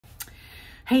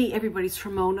Hey everybody, it's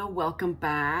Ramona. Welcome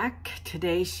back.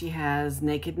 Today she has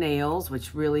naked nails,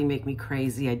 which really make me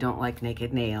crazy. I don't like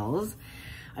naked nails.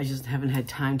 I just haven't had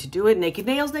time to do it. Naked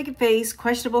nails, naked face,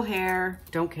 questionable hair.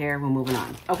 Don't care. We're moving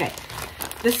on. Okay,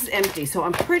 this is empty. So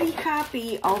I'm pretty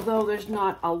happy, although there's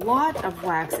not a lot of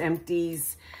wax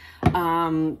empties.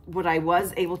 What I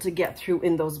was able to get through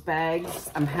in those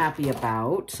bags, I'm happy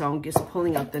about. So I'm just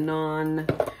pulling out the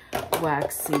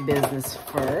non-waxy business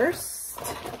first.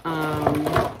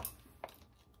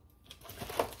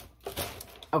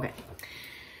 Okay,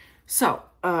 so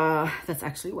that's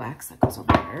actually wax that goes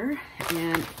over there,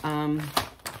 and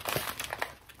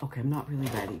okay, I'm not really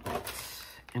ready, but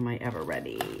am I ever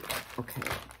ready? Okay,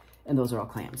 and those are all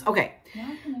clams. Okay,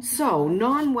 so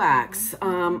non-wax.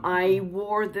 I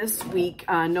wore this week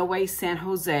No Way San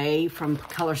Jose from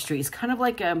Color Street. It's kind of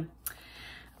like a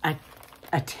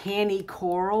tanny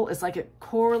coral. It's like a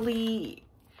corally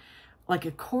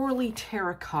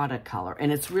terracotta color,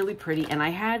 and it's really pretty. And I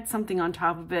had something on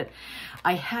top of it.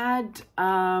 I had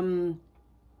a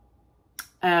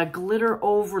glitter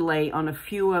overlay on a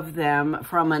few of them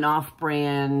from an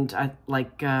off-brand,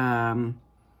 Lovely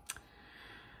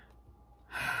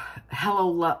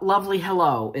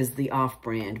Hello is the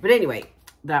off-brand. But anyway,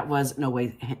 that was No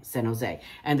Way San Jose.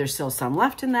 And there's still some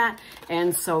left in that.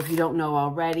 And so if you don't know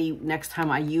already, next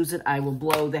time I use it, I will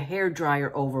blow the hair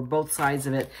dryer over both sides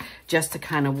of it just to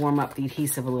kind of warm up the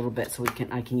adhesive a little bit so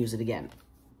I can use it again.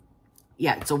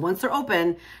 Yeah, so once they're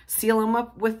open, seal them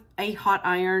up with a hot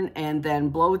iron and then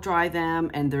blow dry them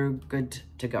and they're good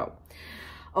to go.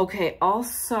 Okay,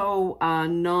 also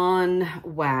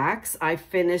non-wax, I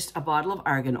finished a bottle of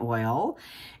argan oil,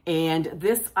 and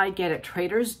this I get at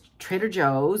Trader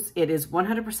Joe's. It is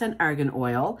 100% argan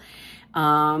oil,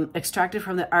 extracted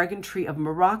from the argan tree of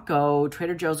Morocco.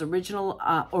 Trader Joe's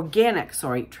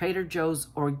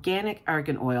organic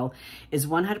argan oil is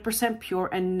 100% pure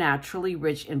and naturally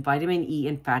rich in vitamin E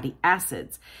and fatty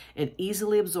acids. It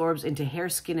easily absorbs into hair,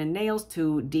 skin, and nails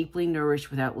to deeply nourish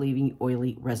without leaving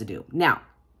oily residue. Now,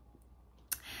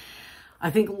 I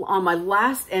think on my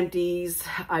last empties,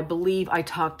 I believe I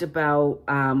talked about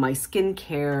my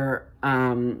skincare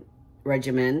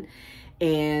regimen.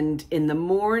 And in the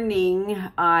morning,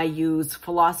 I use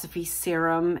Philosophy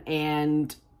Serum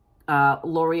and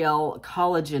L'Oreal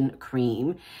Collagen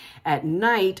Cream. At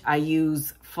night, I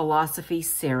use Philosophy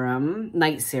Serum,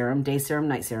 Night Serum, Day Serum,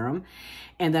 Night Serum.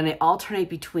 And then I alternate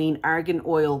between argan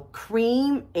oil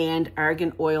cream and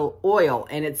argan oil.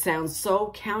 And it sounds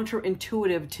so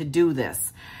counterintuitive to do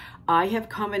this. I have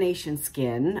combination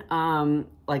skin,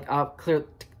 like clear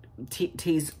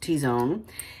T-zone.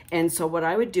 And so what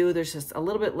I would do, there's just a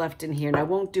little bit left in here, and I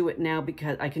won't do it now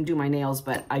because I can do my nails,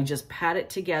 but I just pat it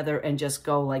together and just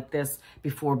go like this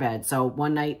before bed. So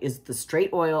one night is the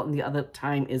straight oil and the other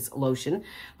time is lotion,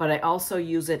 but I also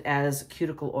use it as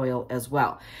cuticle oil as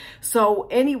well. So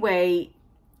anyway,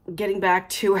 getting back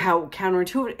to how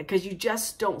counterintuitive, because you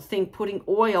just don't think putting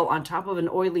oil on top of an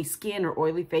oily skin or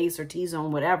oily face or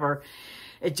T-zone, whatever,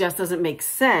 it just doesn't make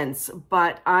sense.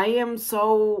 But I'm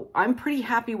pretty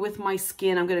happy with my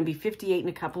skin. I'm going to be 58 in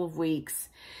a couple of weeks.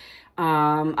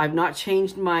 I've not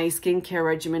changed my skincare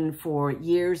regimen for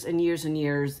years and years and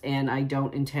years, and I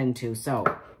don't intend to. So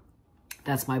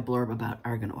that's my blurb about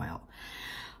argan oil.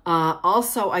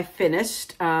 Also, I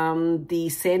finished the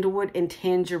Sandalwood and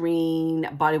Tangerine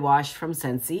body wash from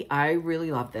Scentsy. I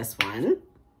really love this one.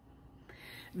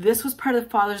 This was part of the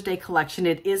Father's Day collection.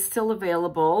 It is still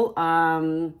available.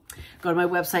 Go to my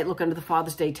website, look under the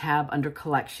Father's Day tab under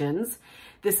collections.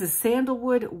 This is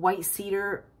Sandalwood, White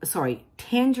Cedar,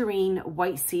 Tangerine,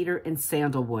 White Cedar, and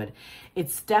Sandalwood.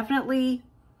 It's definitely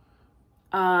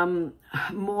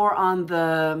more on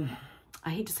the, I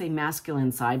hate to say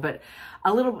masculine side, but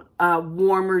a little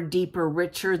warmer, deeper,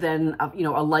 richer than,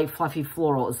 a light, fluffy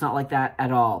floral. It's not like that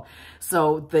at all.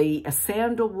 So the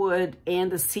sandalwood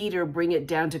and the cedar bring it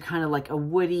down to kind of like a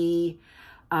woody,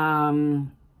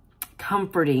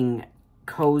 comforting,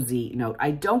 cozy note.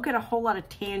 I don't get a whole lot of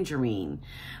tangerine,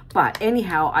 but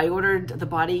anyhow, I ordered the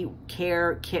body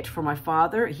care kit for my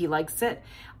father. He likes it.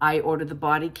 I ordered the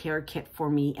body care kit for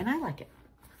me, and I like it.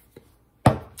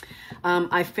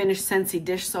 I finished Scentsy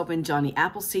dish soap and Johnny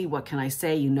Appleseed. What can I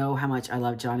say? You know how much I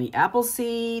love Johnny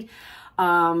Appleseed.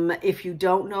 If you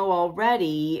don't know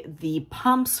already, the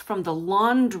pumps from the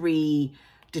laundry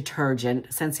detergent,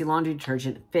 Scentsy laundry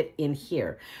detergent, fit in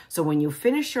here. So when you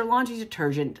finish your laundry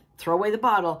detergent, throw away the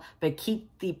bottle, but keep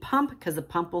the pump because the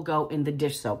pump will go in the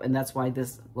dish soap. And that's why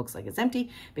this looks like it's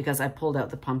empty, because I pulled out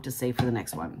the pump to save for the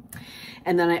next one.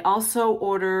 And then I also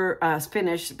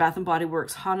finished Bath & Body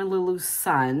Works Honolulu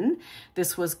Sun.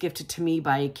 This was gifted to me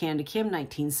by Candy Kim,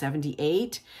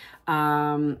 1978.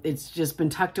 It's just been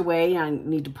tucked away. I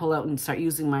need to pull out and start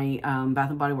using my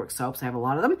Bath & Body Works soaps. I have a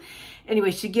lot of them.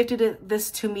 Anyway, she gifted this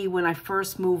to me when I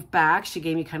first moved back. She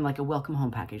gave me kind of like a welcome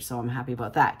home package, so I'm happy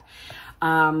about that.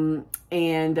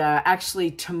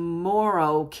 Actually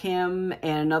tomorrow, Kim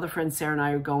and another friend, Sarah, and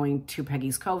I are going to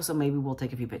Peggy's Cove, so maybe we'll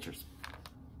take a few pictures.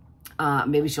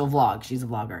 Maybe she'll vlog. She's a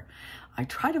vlogger. I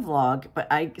try to vlog, but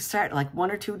I start like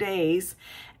 1 or 2 days,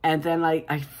 and then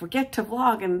I forget to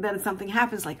vlog, and then something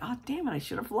happens like, oh, damn it, I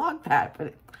should have vlogged that,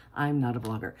 but I'm not a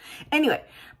vlogger. Anyway,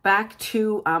 back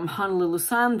to Honolulu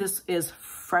Sun. This is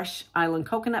Fresh Island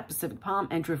Coconut, Pacific Palm,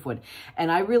 and Driftwood.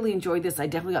 And I really enjoyed this. I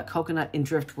definitely got coconut and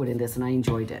driftwood in this, and I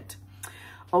enjoyed it.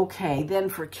 Okay, then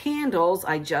for candles,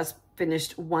 I just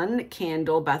finished one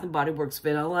candle, Bath & Body Works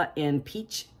Vanilla and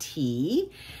Peach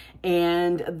Tea.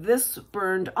 And this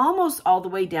burned almost all the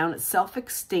way down. It's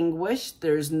self-extinguished.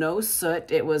 There's no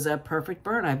soot. It was a perfect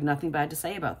burn. I have nothing bad to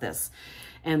say about this.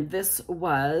 And this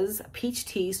was peach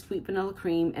tea, sweet vanilla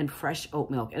cream, and fresh oat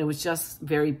milk. And it was just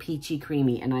very peachy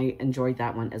creamy, and I enjoyed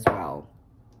that one as well.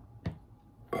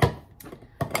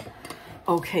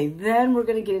 Okay, then we're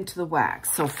going to get into the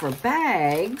wax. So for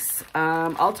bags,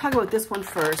 I'll talk about this one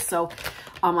first. So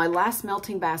on my last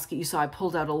melting basket, you saw I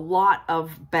pulled out a lot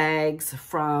of bags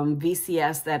from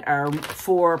VCS that are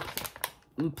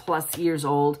 4+ years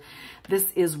old.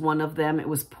 This is one of them. It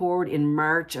was poured in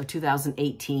March of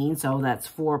 2018, so that's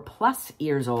 4+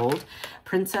 years old.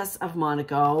 Princess of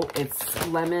Monaco. It's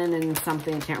lemon and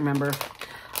something, can't remember.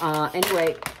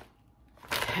 Anyway,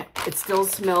 it still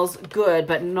smells good,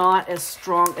 but not as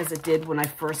strong as it did when I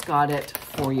first got it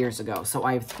 4 years ago. So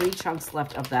I have 3 chunks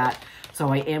left of that. So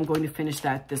I am going to finish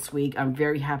that this week. I'm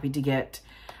very happy to get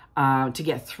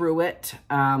through it.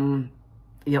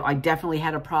 You know, I definitely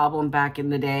had a problem back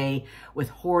in the day with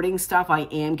hoarding stuff. I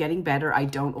am getting better. I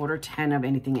don't order 10 of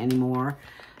anything anymore.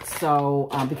 So,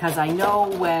 because I know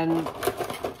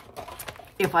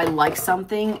if I like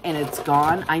something and it's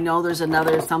gone, I know there's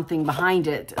another something behind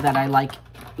it that I like,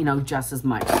 you know, just as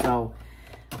much. So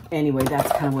anyway,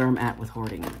 that's kind of where I'm at with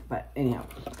hoarding. But anyhow,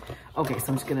 okay, so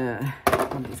I'm just gonna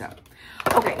put these out.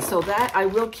 Okay, so that I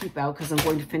will keep out because I'm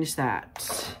going to finish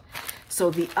that. So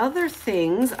the other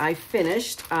things I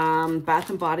finished,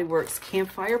 Bath & Body Works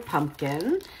Campfire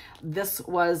Pumpkin. This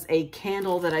was a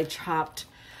candle that I chopped,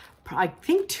 I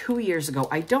think 2 years ago.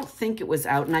 I don't think it was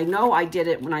out, and I know I did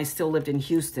it when I still lived in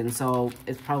Houston, so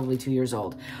it's probably 2 years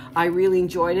old. I really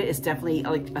enjoyed it. It's definitely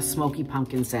like a smoky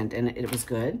pumpkin scent, and it was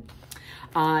good.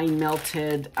 I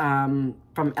melted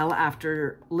from Ella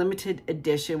After Limited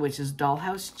Edition, which is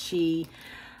Dollhouse Chi,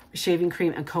 shaving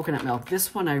cream, and coconut milk.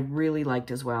 This one I really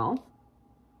liked as well.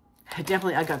 I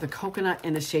got the coconut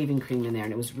and the shaving cream in there,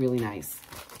 and it was really nice.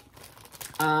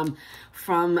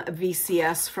 From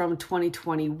VCS from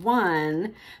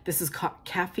 2021, this is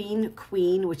Caffeine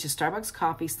Queen, which is Starbucks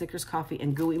coffee, Snickers coffee,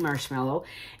 and gooey marshmallow.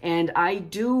 And I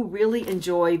do really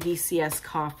enjoy VCS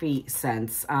coffee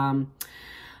scents.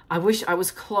 I wish I was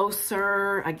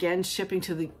closer. Again, shipping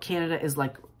to Canada is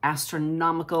like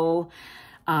astronomical.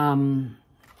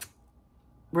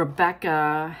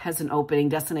 Rebecca has an opening,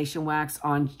 Destination Wax,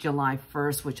 on July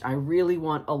 1st, which I really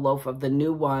want a loaf of the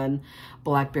new one,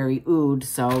 Blackberry Oud,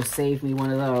 so save me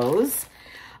one of those.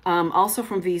 Also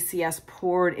from VCS,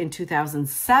 poured in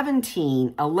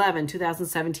 2017, so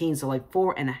like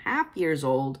 4.5 years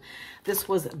old. This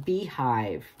was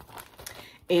Beehive.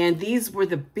 And these were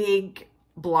the big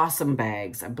blossom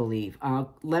bags, I believe.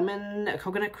 Lemon,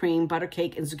 coconut cream, butter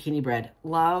cake, and zucchini bread.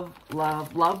 Love,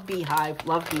 love, love Beehive,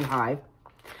 love Beehive.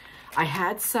 I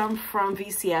had some from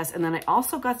VCS, and then I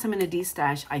also got some in a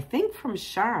D-stash, I think from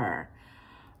Char.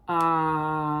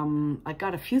 I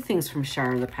got a few things from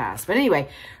Char in the past. But anyway,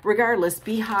 regardless,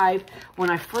 Beehive, when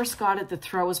I first got it, the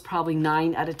throw was probably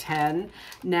 9 out of 10.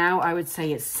 Now I would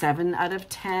say it's 7 out of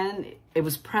 10. It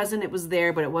was present, it was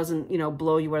there, but it wasn't, you know,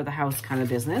 blow you out of the house kind of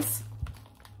business.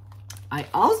 I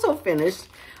also finished,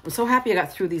 I'm so happy I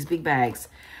got through these big bags.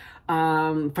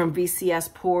 From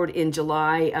VCS, poured in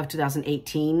July of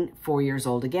 2018, 4 years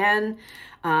old again.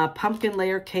 Pumpkin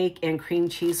layer cake and cream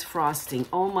cheese frosting.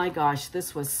 Oh my gosh,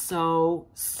 this was so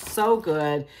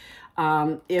good.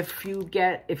 If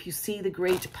you see the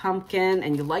Great Pumpkin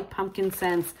and you like pumpkin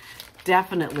scents,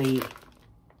 definitely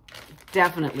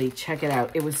check it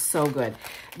out. It was so good.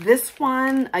 This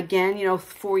one, again, you know,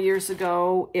 4 years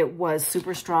ago, it was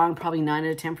super strong, probably 9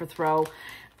 out of 10 for throw.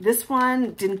 This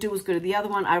one didn't do as good as the other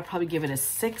one. I would probably give it a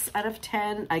 6 out of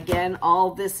 10. Again,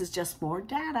 all this is just more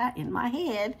data in my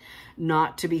head,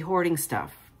 not to be hoarding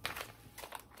stuff.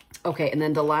 Okay, and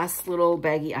then the last little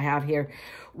baggie I have here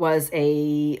was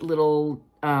a little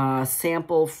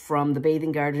sample from the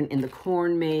Bathing Garden in the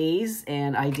corn maze,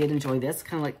 and I did enjoy this.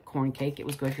 Kind of like corn cake. It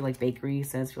was good if you like bakery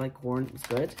scents, if you like corn. It was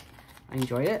good. I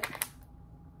enjoyed it.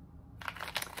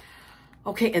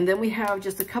 Okay, and then we have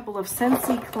just a couple of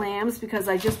Scentsy clams because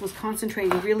I just was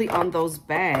concentrating really on those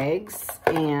bags.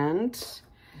 And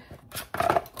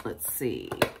let's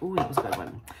see. Ooh, that was a good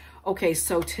one. Okay,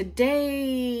 so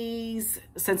today's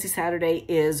Scentsy Saturday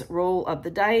is Roll of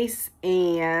the Dice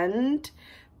and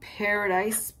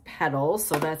Paradise Petals.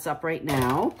 So that's up right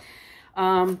now.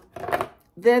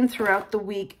 Then throughout the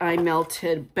week, I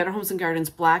melted Better Homes and Gardens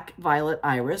Black Violet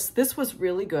Iris. This was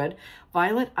really good.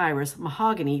 Violet Iris,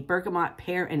 Mahogany, Bergamot,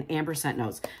 Pear, and Amber scent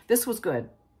notes. This was good.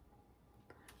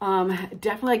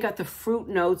 Definitely I got the fruit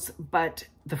notes, but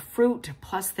the fruit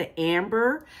plus the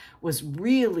amber was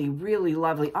really, really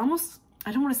lovely. Almost,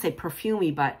 I don't want to say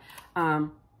perfumey, but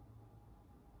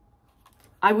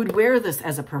I would wear this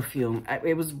as a perfume.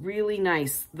 It was really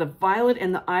nice. The violet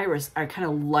and the iris are kind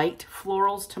of light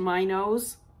florals to my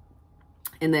nose.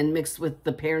 And then mixed with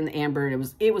the pear and the amber,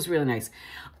 it was really nice.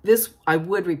 This I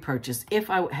would repurchase. If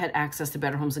I had access to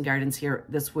Better Homes and Gardens here,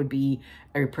 this would be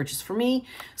a repurchase for me.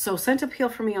 So scent appeal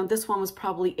for me on this one was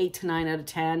probably 8 to 9 out of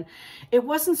 10. It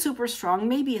wasn't super strong,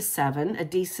 maybe a 7, a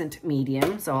decent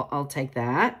medium. So I'll take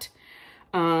that.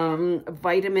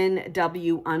 Vitamin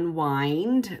W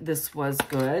Unwind. This was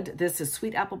good. This is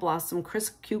Sweet Apple Blossom,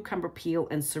 Crisp Cucumber Peel,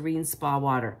 and Serene Spa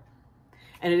Water.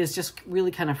 And it is just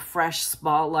really kind of fresh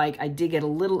spa-like. I did get a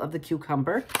little of the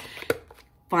cucumber.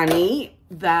 Funny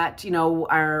that, you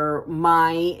know,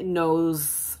 my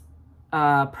nose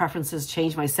preferences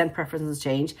change, my scent preferences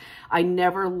change. I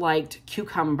never liked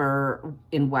cucumber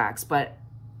in wax, but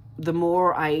the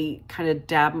more I kind of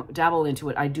dabble into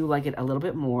it, I do like it a little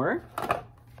bit more.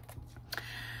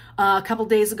 A couple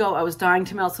days ago, I was dying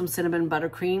to melt some cinnamon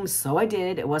buttercream, so I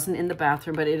did. It wasn't in the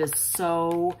bathroom, but it is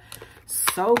so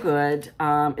good.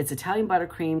 It's Italian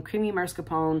buttercream, creamy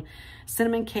mascarpone,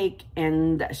 cinnamon cake,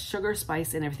 and sugar,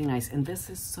 spice, and everything nice. And this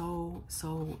is so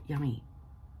yummy.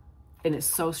 And it's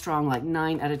so strong, like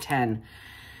 9 out of 10.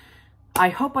 I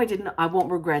hope I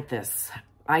won't regret this.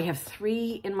 I have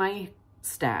 3 in my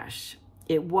stash.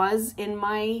 It was in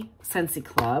my Scentsy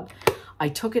Club. I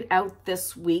took it out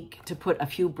this week to put a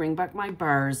few Bring Back My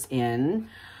Bars in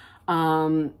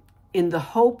the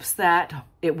hopes that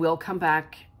it will come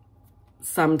back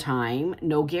sometime.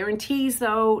 No guarantees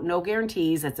though, no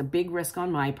guarantees. That's a big risk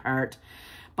on my part,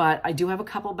 but I do have a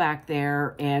couple back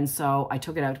there, and so I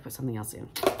took it out to put something else in.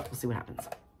 We'll see what happens.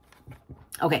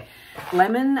 Okay,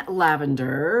 Lemon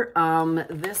Lavender.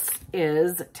 This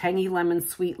is Tangy Lemon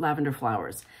Sweet Lavender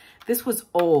Flowers. This was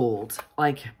old,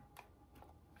 like,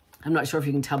 I'm not sure if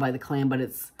you can tell by the clam, but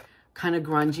it's kind of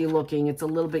grungy looking. It's a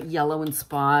little bit yellow in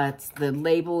spots. The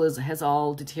label has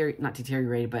all not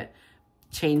deteriorated, but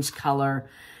changed color.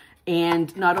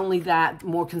 And not only that,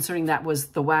 more concerning that was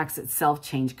the wax itself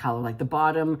changed color. Like the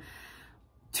bottom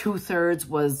 2/3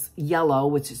 was yellow,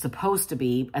 which is supposed to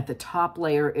be. At the top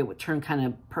layer, it would turn kind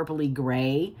of purpley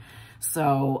gray.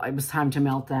 So it was time to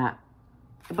melt that.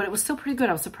 But it was still pretty good.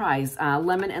 I was surprised.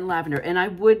 Lemon and lavender. And I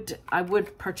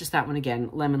would purchase that one again.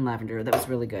 Lemon lavender. That was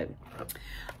really good.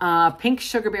 Pink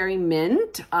Sugarberry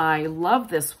Mint. I love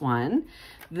this one.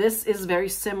 This is very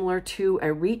similar to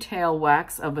a retail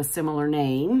wax of a similar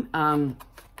name.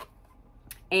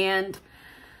 And,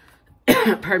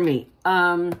 pardon me,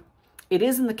 it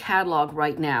is in the catalog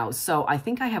right now. So I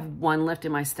think I have 1 left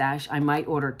in my stash. I might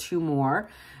order 2 more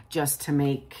just to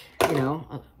make, you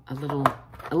know, a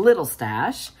little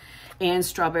stash. And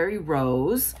Strawberry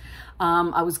Rose.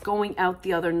 I was going out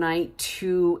the other night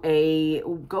to a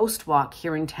ghost walk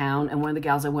here in town, and one of the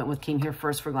gals I went with came here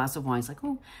first for a glass of wine. It's like,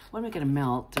 oh, what am I going to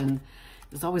melt? And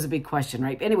it's always a big question,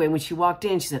 right? Anyway, when she walked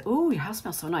in, she said, oh, your house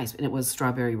smells so nice. And it was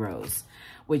Strawberry Rose,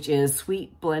 which is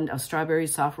sweet blend of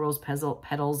strawberries, soft rose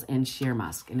petals, and sheer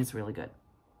musk. And it's really good.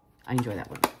 I enjoy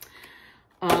that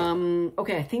one.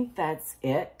 Okay, I think that's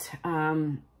it.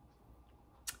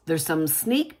 There's some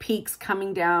sneak peeks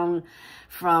coming down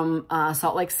from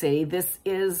Salt Lake City. This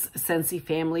is Scentsy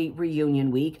Family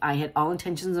Reunion Week. I had all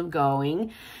intentions of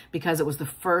going because it was the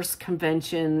first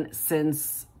convention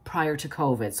since prior to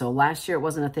COVID. So last year it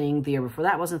wasn't a thing. The year before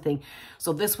that wasn't a thing.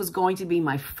 So this was going to be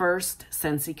my first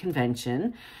Scentsy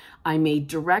convention. I made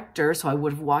director, so I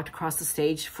would have walked across the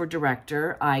stage for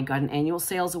director. I got an annual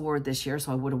sales award this year,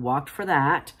 so I would have walked for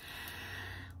that.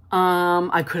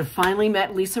 I could have finally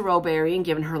met Lisa Roberry and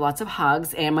given her lots of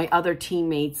hugs, and my other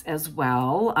teammates as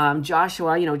well.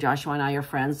 Joshua, you know, Joshua and I are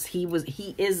friends.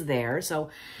 He is there. So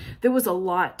there was a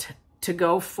lot to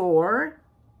go for.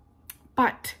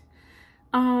 But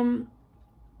in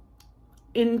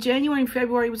January and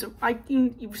February,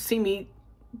 you've seen me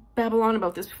babble on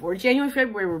about this before. January and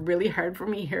February were really hard for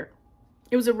me here.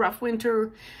 It was a rough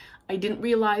winter. I didn't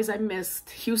realize I missed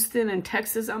Houston and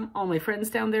Texas, all my friends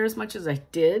down there as much as I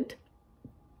did.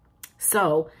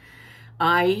 So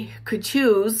I could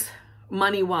choose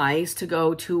money-wise to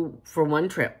go for one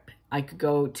trip. I could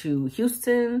go to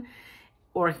Houston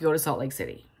or I could go to Salt Lake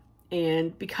City.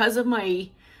 And because of my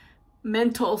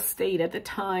mental state at the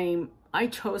time, I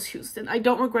chose Houston. I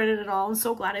don't regret it at all. I'm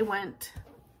so glad I went.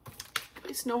 You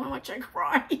guys know how much I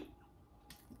cry.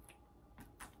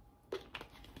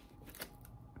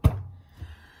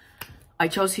 I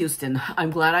chose Houston.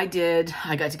 I'm glad I did.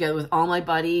 I got together with all my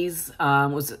buddies. There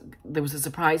was a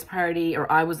surprise party,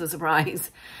 or I was the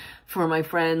surprise for my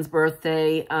friend's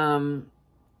birthday. And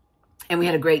we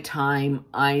had a great time.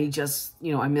 I just,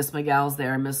 you know, I miss my gals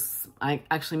there. I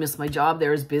actually miss my job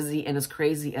there, as busy and as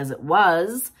crazy as it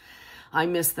was. I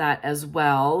miss that as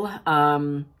well.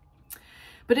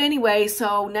 But anyway,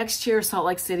 so next year, Salt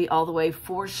Lake City all the way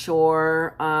for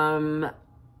sure.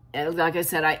 And like I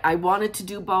said, I wanted to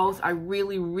do both. I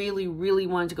really, really, really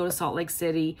wanted to go to Salt Lake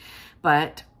City,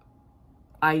 but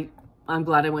I'm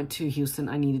glad I went to Houston.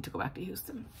 I needed to go back to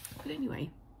Houston. But anyway,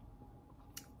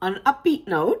 on an upbeat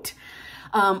note,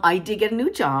 I did get a new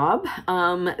job.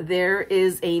 There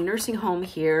is a nursing home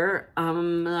here.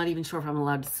 I'm not even sure if I'm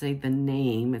allowed to say the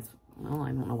name. Well, I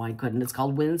don't know why I couldn't. It's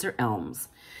called Windsor Elms.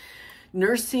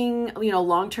 Nursing, you know,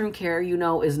 long-term care, you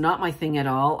know, is not my thing at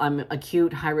all. I'm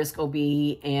acute, high-risk OB,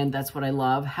 and that's what I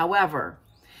love. However,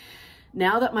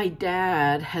 now that my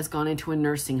dad has gone into a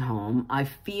nursing home, I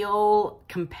feel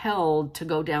compelled to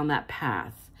go down that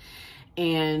path.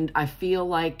 And I feel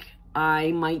like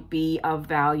I might be of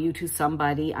value to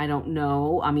somebody. I don't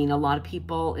know. I mean, a lot of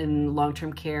people in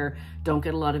long-term care don't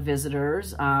get a lot of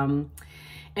visitors.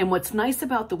 And what's nice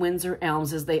about the Windsor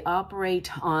Elms is they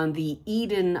operate on the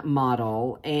Eden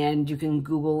model, and you can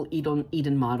Google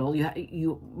Eden model.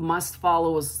 You must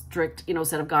follow a strict, you know,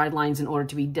 set of guidelines in order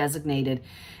to be designated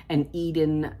an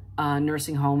Eden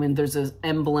nursing home. And there's an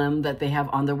emblem that they have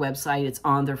on their website. It's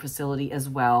on their facility as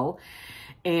well.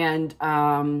 And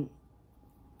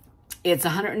it's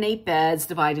 108 beds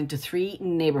divided into 3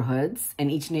 neighborhoods,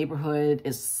 and each neighborhood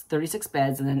is 36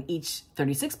 beds, and then each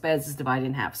 36 beds is divided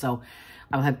in half. So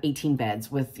I'll have 18 beds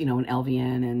with, you know, an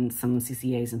LVN and some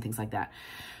CCAs and things like that.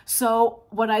 So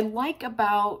what I like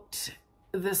about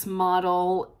this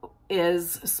model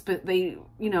is they,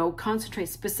 you know, concentrate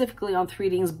specifically on 3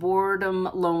 things: boredom,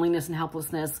 loneliness, and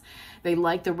helplessness. They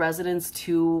like the residents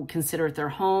to consider it their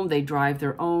home. They drive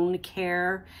their own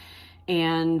care.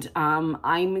 And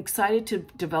I'm excited to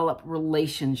develop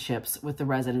relationships with the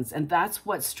residents. And that's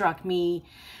what struck me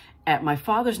at my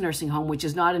father's nursing home, which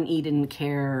is not an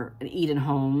Eden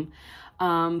home.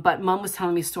 But Mom was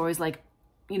telling me stories like,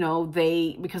 you know,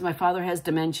 because my father has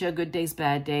dementia, good days,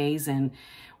 bad days. And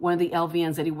one of the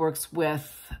LVNs that he works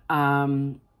with,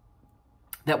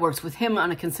 that works with him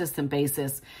on a consistent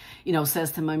basis, you know,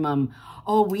 says to my mom,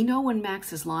 "Oh, we know when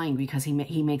Max is lying because he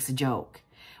makes a joke."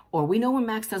 Or we know when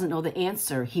Max doesn't know the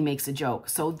answer, he makes a joke.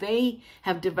 So they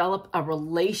have developed a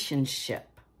relationship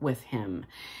with him.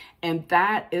 And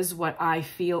that is what I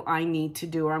feel I need to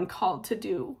do, or I'm called to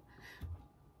do.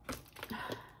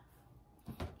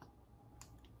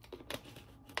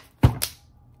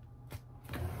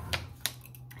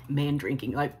 Man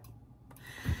drinking, like,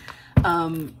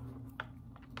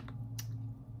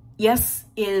 yes,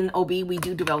 in OB, we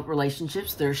do develop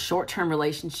relationships. There's short-term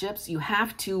relationships. You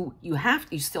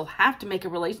still have to make a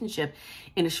relationship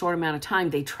in a short amount of time.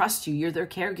 They trust you. You're their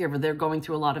caregiver. They're going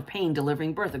through a lot of pain,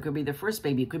 delivering birth. It could be their first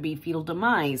baby. It could be fetal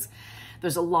demise.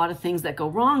 There's a lot of things that go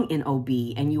wrong in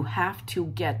OB, and you have to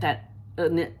get that,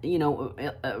 you know,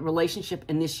 relationship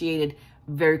initiated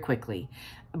very quickly.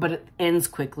 But it ends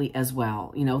quickly as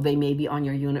well. You know, they may be on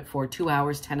your unit for 2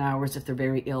 hours, 10 hours, if they're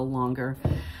very ill, longer.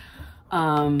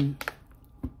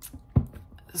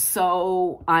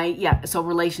 So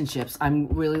relationships. I'm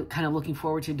really kind of looking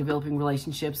forward to developing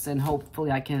relationships, and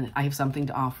hopefully I have something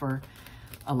to offer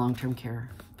a long-term care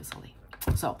facility.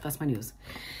 So that's my news.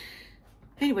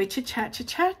 Anyway, chit chat.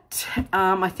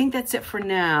 I think that's it for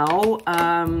now.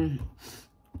 I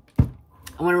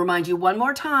want to remind you one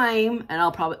more time, and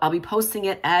I'll be posting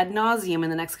it ad nauseum in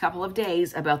the next couple of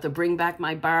days about the Bring Back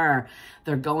My Bar.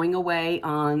 They're going away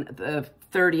on the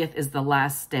 30th is the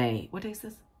last day. What day is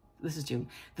this? This is June.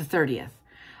 The 30th.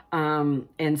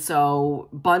 And so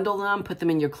bundle them, put them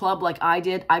in your club like I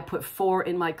did. I put 4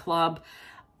 in my club.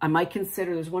 I might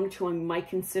consider, there's 1 or 2 I might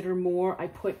consider more. I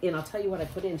put in, I'll tell you what I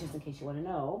put in just in case you want to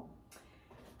know.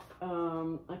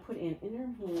 I put in inner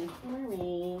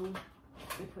ring.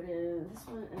 I put in this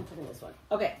one and I put in this one.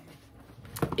 Okay.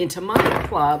 Into my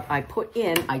club, I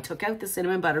took out the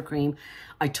cinnamon buttercream.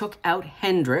 I took out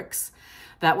Hendrix.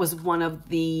 That was one of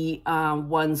the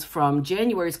ones from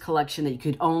January's collection that you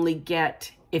could only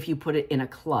get if you put it in a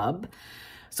club.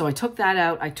 So I took that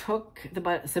out. I took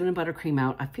the cinnamon buttercream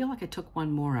out. I feel like I took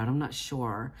 1 more out. I'm not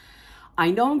sure. I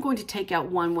know I'm going to take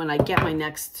out 1 when I get my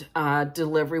next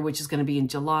delivery, which is going to be in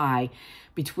July,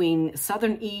 between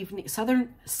Southern Evening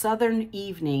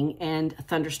and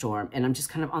Thunderstorm. And I'm just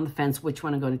kind of on the fence which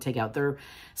one I'm going to take out. They're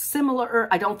similar.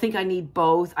 I don't think I need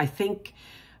both. I think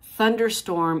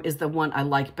Thunderstorm is the one I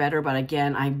like better, but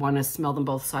again, I want to smell them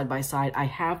both side by side. I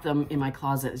have them in my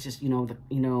closet. It's just, you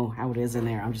know how it is in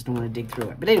there. I just don't want to dig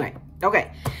through it. But anyway,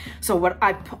 okay. So what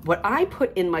I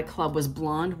put in my club was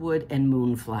Blonde Wood and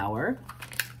Moonflower.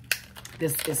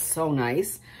 This is so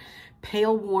nice.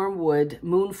 Pale Warm Wood,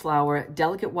 Moonflower,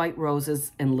 Delicate White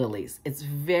Roses, and Lilies. It's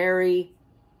very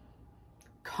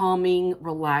calming,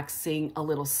 relaxing, a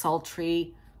little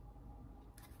sultry.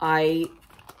 I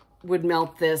would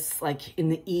melt this like in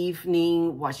the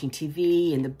evening, watching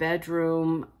TV, in the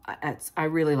bedroom. I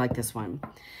really like this one.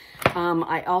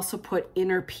 I also put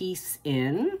Inner Peace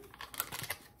in.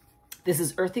 This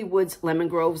is Earthy Woods, Lemon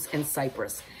Groves, and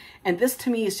Cypress. And this to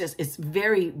me is just, it's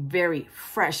very, very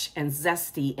fresh and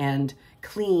zesty and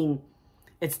clean.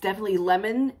 It's definitely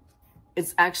lemon.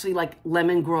 It's actually like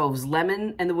lemon groves,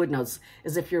 lemon and the wood notes,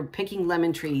 as if you're picking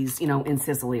lemon trees, in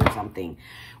Sicily or something.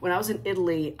 When I was in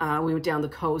Italy, we went down the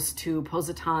coast to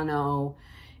Positano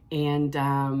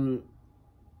and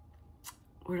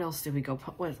where else did we go?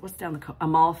 What's down the coast?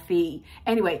 Amalfi.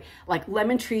 Anyway, like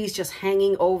lemon trees just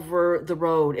hanging over the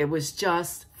road. It was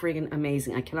just friggin'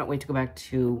 amazing. I cannot wait to go back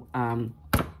to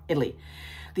Italy.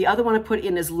 The other one I put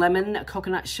in is Lemon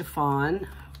Coconut Chiffon.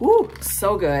 Ooh,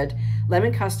 so good.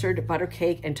 Lemon custard, butter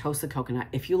cake, and toasted coconut.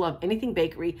 If you love anything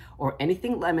bakery or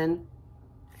anything lemon,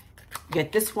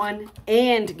 get this one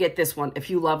and get this one if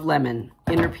you love lemon.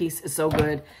 Inner Peace is so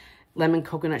good. Lemon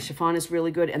Coconut Chiffon is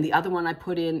really good. And the other one I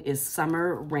put in is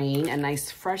Summer Rain, a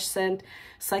nice fresh scent,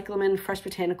 cyclamen, fresh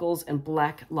botanicals, and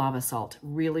black lava salt.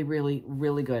 Really, really,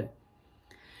 really good.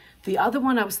 The other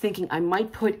one I was thinking I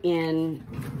might put in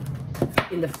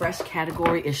the fresh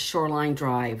category is Shoreline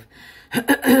Drive.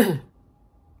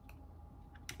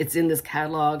 It's in this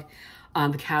catalog.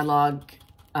 The catalog,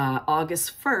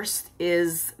 August 1st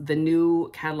is the new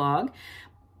catalog.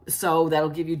 So that'll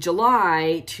give you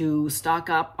July to stock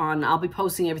up on. I'll be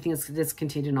posting everything that's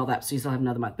discontinued and all that, so you still have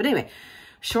another month. But anyway,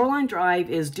 Shoreline Drive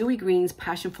is Dewy Greens,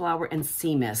 Passion Flower, and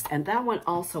Sea Mist. And that one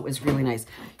also is really nice.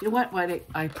 You know what? What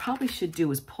I probably should do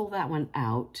is pull that one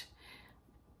out.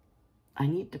 I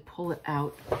need to pull it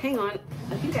out. Hang on.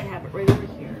 I think I have it right over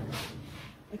here.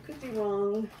 I could be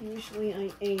wrong. Usually I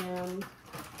am.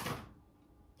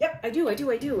 Yep, I do.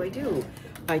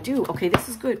 Okay, this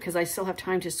is good because I still have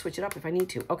time to switch it up if I need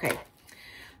to. Okay.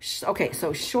 Okay,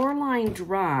 so Shoreline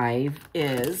Drive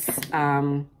is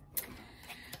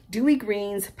Dewy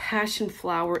Greens, Passion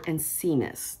Flower, and Sea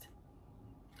Mist.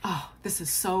 Oh, this is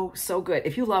so, so good.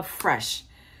 If you love fresh,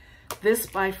 this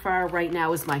by far right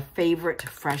now is my favorite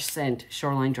fresh scent,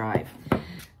 Shoreline Drive.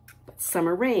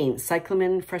 Summer Rain,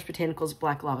 cyclamen, fresh botanicals,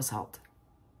 black lava salt.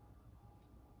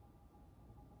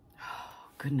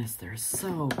 Oh, goodness, they're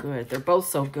so good. They're both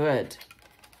so good.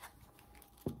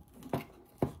 Oh,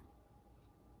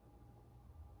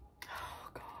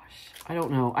 gosh. I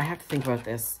don't know. I have to think about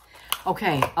this.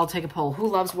 Okay, I'll take a poll. Who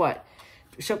loves what?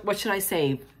 What should I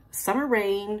say? Summer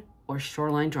Rain or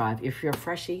Shoreline Drive? If you're a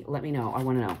freshie, let me know. I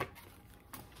want to know.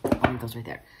 I'll leave those right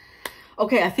there.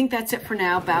 Okay, I think that's it for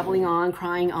now. Babbling on,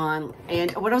 crying on.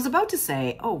 And what I was about to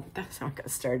say, oh, that's how I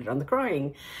got started on the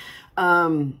crying.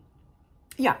 Scentsy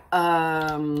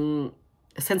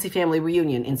Family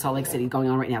Reunion in Salt Lake City going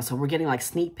on right now. So we're getting like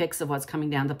sneak peeks of what's coming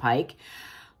down the pike.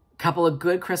 Couple of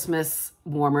good Christmas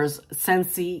warmers.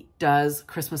 Scentsy does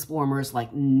Christmas warmers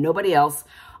like nobody else.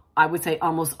 I would say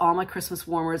almost all my Christmas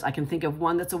warmers. I can think of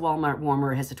one that's a Walmart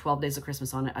warmer. It has the 12 Days of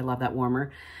Christmas on it. I love that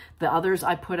warmer. The others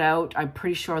I put out, I'm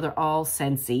pretty sure they're all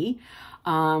Scentsy.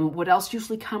 What else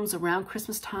usually comes around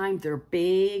Christmas time? They're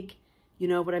big. You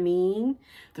know what I mean?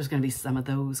 There's going to be some of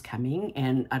those coming.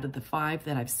 And out of the 5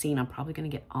 that I've seen, I'm probably going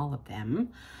to get all of them.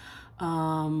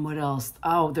 What else?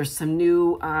 Oh, there's some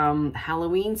new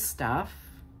Halloween stuff.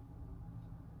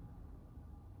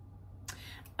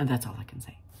 And that's all I can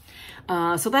say.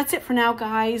 So that's it for now,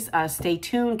 guys. Stay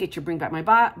tuned. Get your bring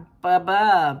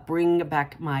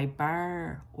back my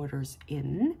bar orders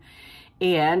in.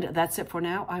 And that's it for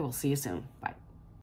now. I will see you soon. Bye.